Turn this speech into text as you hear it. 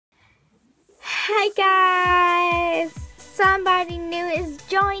Hi guys! Somebody new is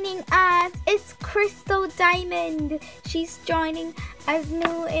joining us. It's Crystal Diamond. She's joining as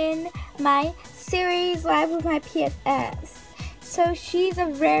new in my series live with my PFS. So she's a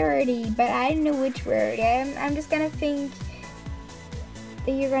rarity, but I don't know which rarity. I'm just gonna think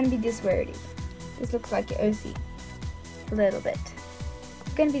that you're gonna be this rarity. This looks like your OC. A little bit.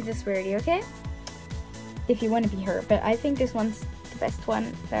 It's gonna be this rarity, okay? If you want to be her, but I think this one's the best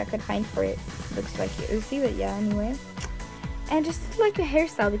one that I could find for it. Looks like your OC, but yeah, anyway. And just like your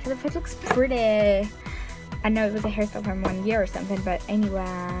hairstyle, because if it looks pretty. I know it was a hairstyle from 1 year or something, but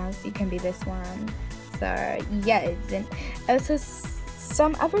anyways, you can be this one. So yeah, it's in. Also,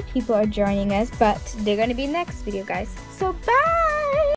 some other people are joining us, but they're gonna be next video, guys. So bye.